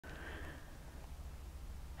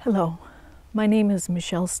Hello, my name is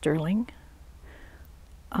Michelle Stirling.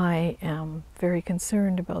 I am very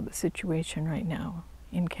concerned about the situation right now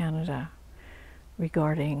in Canada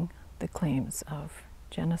regarding the claims of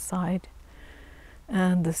genocide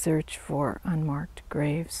and the search for unmarked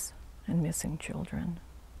graves and missing children.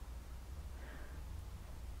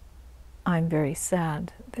 I'm very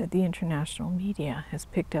sad that the international media has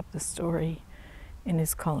picked up the story and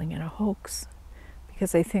is calling it a hoax,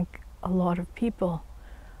 because I think a lot of people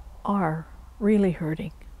are really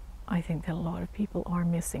hurting. I think that a lot of people are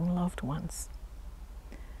missing loved ones.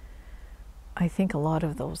 I think a lot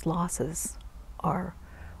of those losses are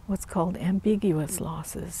what's called ambiguous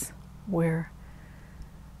losses, where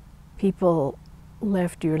people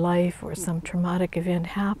left your life or some traumatic event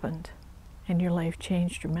happened and your life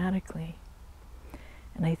changed dramatically.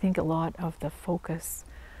 And I think a lot of the focus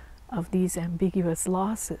of these ambiguous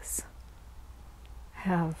losses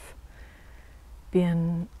have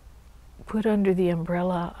been put under the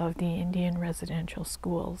umbrella of the Indian residential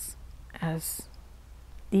schools as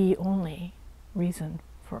the only reason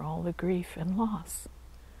for all the grief and loss.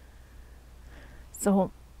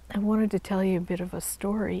 So I wanted to tell you a bit of a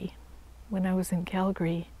story. When I was in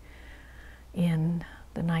Calgary in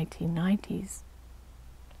the 1990s,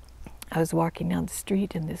 I was walking down the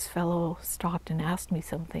street and this fellow stopped and asked me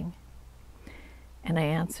something, and I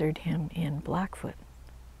answered him in Blackfoot.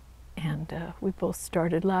 And we both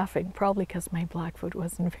started laughing, probably because my Blackfoot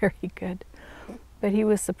wasn't very good, but he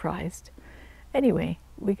was surprised. Anyway,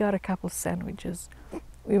 we got a couple of sandwiches.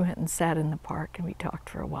 We went and sat in the park and we talked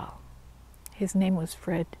for a while. His name was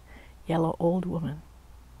Fred, Yellow Old Woman.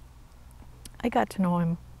 I got to know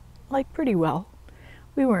him pretty well.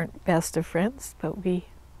 We weren't best of friends, but we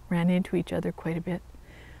ran into each other quite a bit.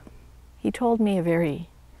 He told me a very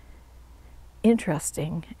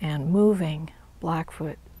interesting and moving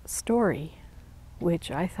Blackfoot story, which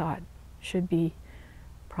I thought should be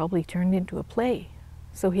probably turned into a play.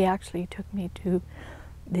 So he actually took me to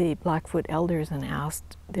the Blackfoot elders and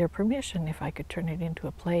asked their permission if I could turn it into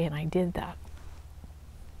a play, and I did that.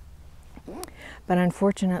 But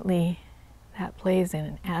unfortunately, that plays in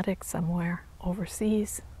an attic somewhere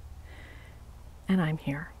overseas, and I'm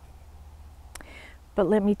here. But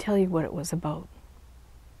let me tell you what it was about.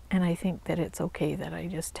 And I think that it's okay that I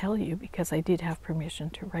just tell you, because I did have permission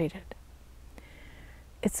to write it.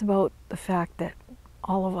 It's about the fact that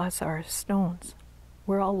all of us are stones.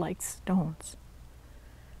 We're all like stones.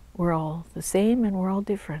 We're all the same and we're all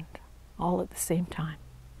different, all at the same time.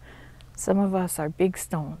 Some of us are big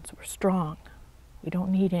stones. We're strong. We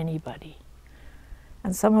don't need anybody.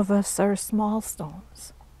 And some of us are small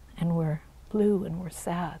stones, and we're blue and we're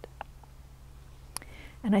sad.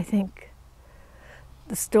 And I think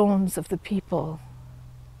the stones of the people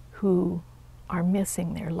who are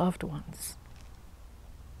missing their loved ones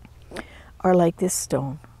are like this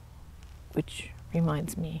stone, which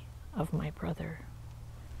reminds me of my brother.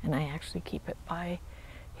 And I actually keep it by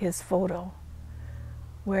his photo,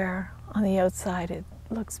 where on the outside it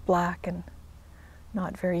looks black and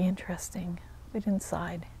not very interesting, but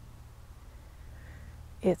inside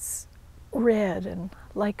it's red and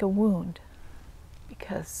like a wound,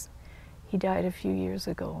 because he died a few years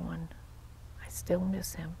ago and I still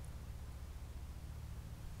miss him.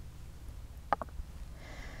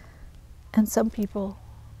 And some people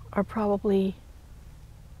are probably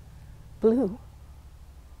blue.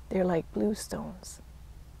 They're like blue stones.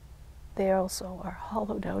 They also are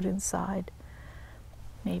hollowed out inside,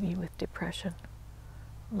 maybe with depression,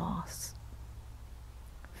 loss,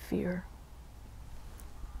 fear.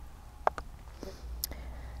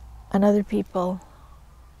 And other people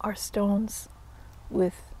are stones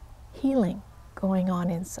with healing going on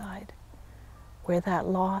inside, where that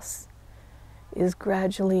loss is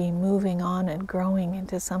gradually moving on and growing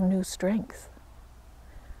into some new strength.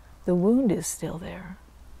 The wound is still there,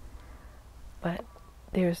 but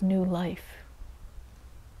there's new life.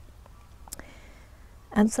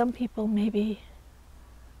 And some people maybe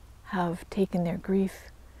have taken their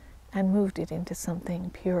grief and moved it into something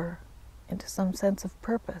pure, into some sense of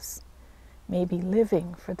purpose. Maybe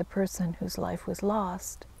living for the person whose life was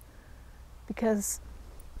lost. Because,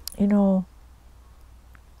 you know,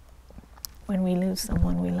 when we lose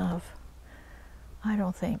someone we love, I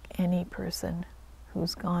don't think any person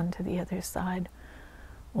who's gone to the other side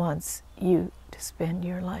wants you to spend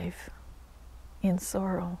your life in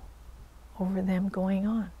sorrow over them going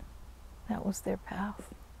on. That was their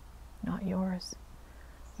path, not yours.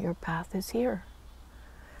 Your path is here.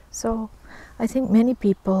 So I think many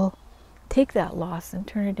people take that loss and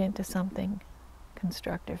turn it into something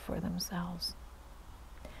constructive for themselves.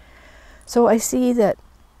 So I see that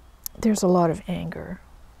there's a lot of anger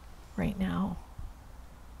right now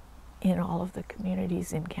in all of the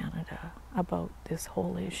communities in Canada about this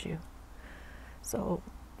whole issue. So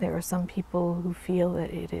there are some people who feel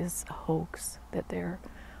that it is a hoax, that there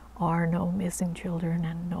are no missing children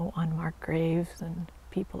and no unmarked graves, and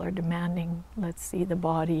people are demanding, let's see the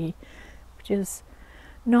body, which is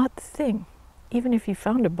not the thing. Even if you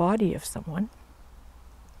found a body of someone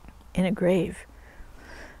in a grave,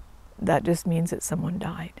 that just means that someone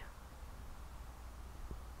died.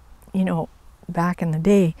 You know, back in the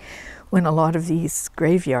day when a lot of these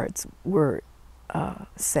graveyards were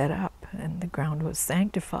set up and the ground was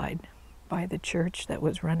sanctified by the church that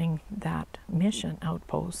was running that mission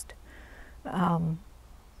outpost,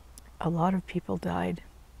 a lot of people died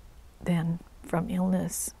then from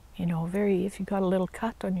illness. You know, if you got a little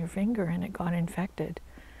cut on your finger and it got infected,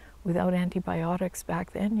 without antibiotics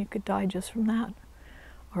back then, you could die just from that.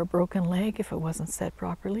 Or a broken leg, if it wasn't set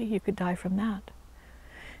properly, you could die from that.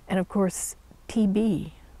 And of course,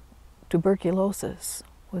 TB, tuberculosis,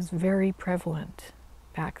 was very prevalent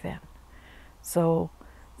back then. So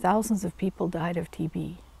thousands of people died of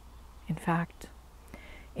TB. In fact,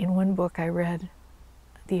 in one book I read,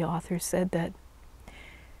 the author said that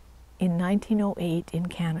in 1908 in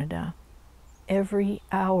Canada, every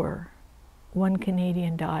hour one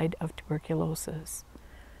Canadian died of tuberculosis.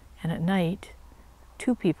 And at night,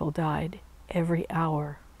 2 people died every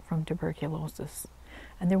hour from tuberculosis.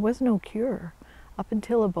 And there was no cure up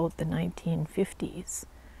until about the 1950s,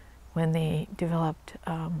 when they developed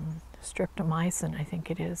streptomycin, I think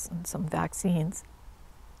it is, and some vaccines.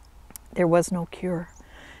 There was no cure.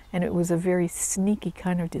 And it was a very sneaky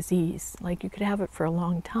kind of disease. Like, you could have it for a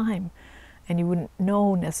long time and you wouldn't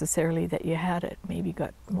know necessarily that you had it. Maybe you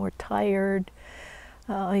got more tired,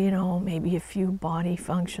 you know, maybe a few body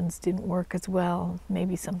functions didn't work as well.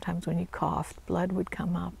 Maybe sometimes when you coughed, blood would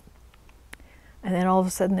come up. And then all of a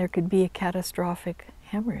sudden there could be a catastrophic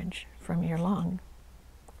hemorrhage from your lung,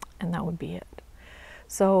 and that would be it.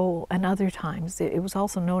 So, and other times, it was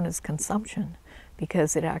also known as consumption,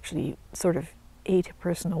 because it actually sort of ate a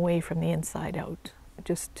person away from the inside out. It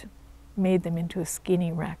just made them into a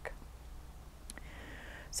skinny wreck.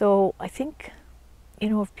 So I think, you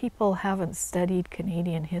know, if people haven't studied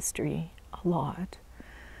Canadian history a lot,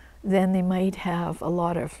 then they might have a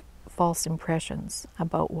lot of false impressions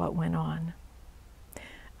about what went on.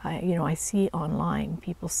 You know, I see online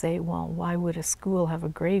people say, well, why would a school have a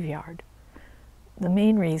graveyard? The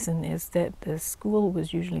main reason is that the school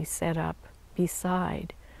was usually set up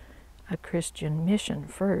beside a Christian mission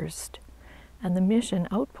first, and the mission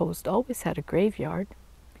outpost always had a graveyard,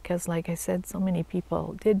 because, like I said, so many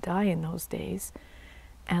people did die in those days,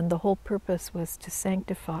 and the whole purpose was to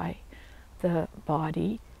sanctify the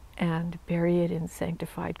body and bury it in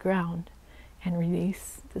sanctified ground and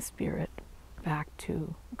release the spirit back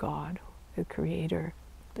to God, the Creator,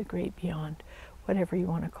 the great beyond, whatever you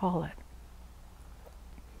want to call it.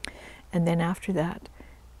 And then after that,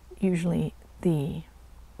 usually the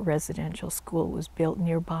residential school was built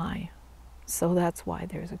nearby, so that's why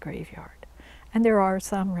there's a graveyard. And there are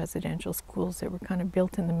some residential schools that were kind of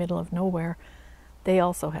built in the middle of nowhere. They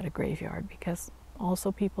also had a graveyard because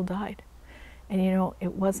also people died. And you know,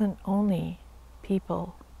 it wasn't only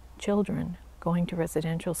people, children, going to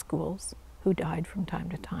residential schools who died from time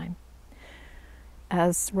to time.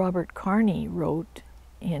 As Robert Carney wrote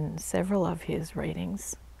in several of his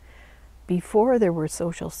writings, before there were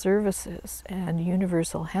social services and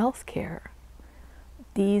universal health care,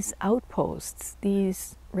 these outposts,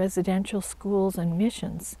 these residential schools and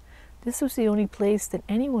missions, this was the only place that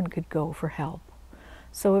anyone could go for help.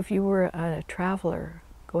 So if you were a traveler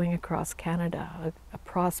going across Canada, a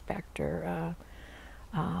prospector,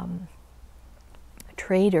 a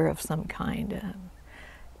trader of some kind,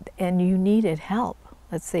 and you needed help,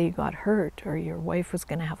 let's say you got hurt, or your wife was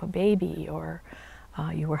going to have a baby, or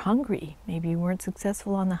you were hungry, maybe you weren't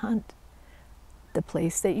successful on the hunt, the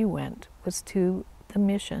place that you went was to the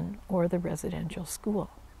mission or the residential school.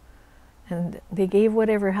 And they gave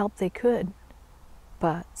whatever help they could,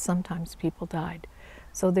 but sometimes people died.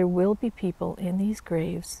 So there will be people in these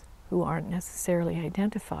graves who aren't necessarily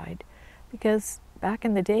identified, because back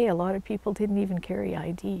in the day a lot of people didn't even carry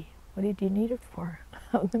ID. What did you need it for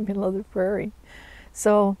out in the middle of the prairie?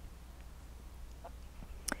 So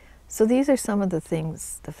these are some of the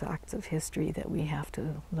things, the facts of history that we have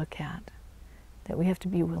to look at, that we have to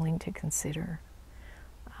be willing to consider.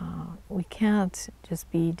 We can't just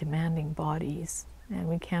be demanding bodies, and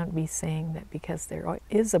we can't be saying that because there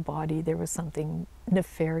is a body there was something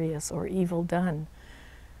nefarious or evil done,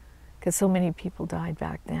 because so many people died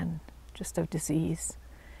back then just of disease.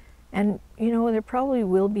 And you know, there probably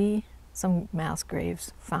will be some mass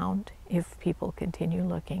graves found if people continue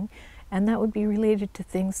looking, and that would be related to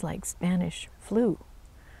things like Spanish flu,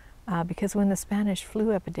 because when the Spanish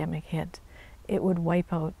flu epidemic hit, it would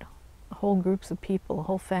wipe out whole groups of people,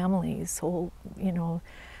 whole families, whole,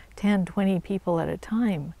 10, 20 people at a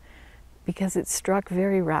time, because it struck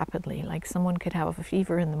very rapidly. Like someone could have a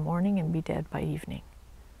fever in the morning and be dead by evening.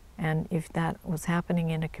 And if that was happening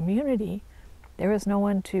in a community, there was no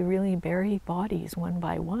one to really bury bodies one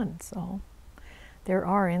by one. So there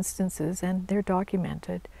are instances, and they're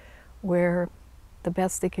documented, where the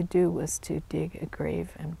best they could do was to dig a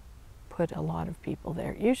grave and put a lot of people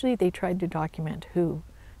there. Usually they tried to document who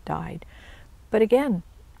died. But again,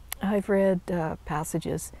 I've read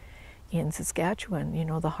passages in Saskatchewan,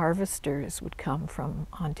 the harvesters would come from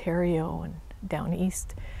Ontario and down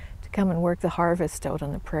east to come and work the harvest out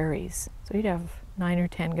on the prairies. So you'd have 9 or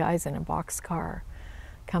 10 guys in a boxcar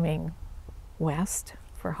coming west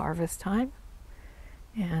for harvest time,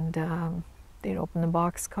 and they'd open the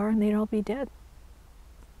boxcar and they'd all be dead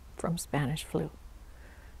from Spanish flu.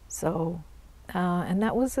 So, and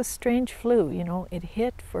that was a strange flu, it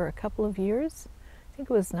hit for a couple of years. I think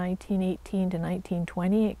it was 1918 to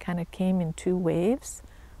 1920. It kind of came in 2 waves,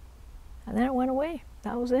 and then it went away.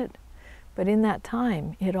 That was it. But in that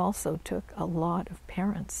time, it also took a lot of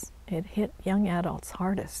parents. It hit young adults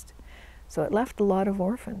hardest. So it left a lot of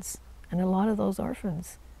orphans, and a lot of those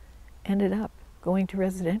orphans ended up going to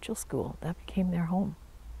residential school. That became their home.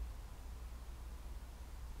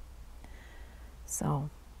 So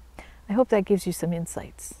I hope that gives you some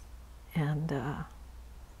insights. And I've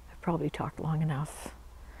probably talked long enough,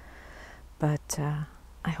 but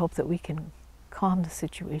I hope that we can calm the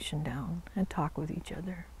situation down and talk with each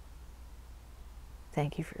other.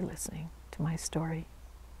 Thank you for listening to my story.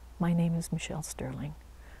 My name is Michelle Stirling.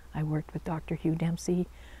 I worked with Dr. Hugh Dempsey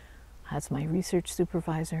as my research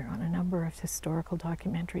supervisor on a number of historical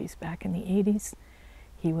documentaries back in the 80s.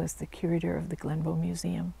 He was the curator of the Glenbow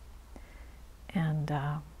Museum. And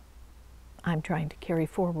I'm trying to carry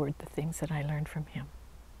forward the things that I learned from him.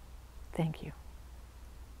 Thank you.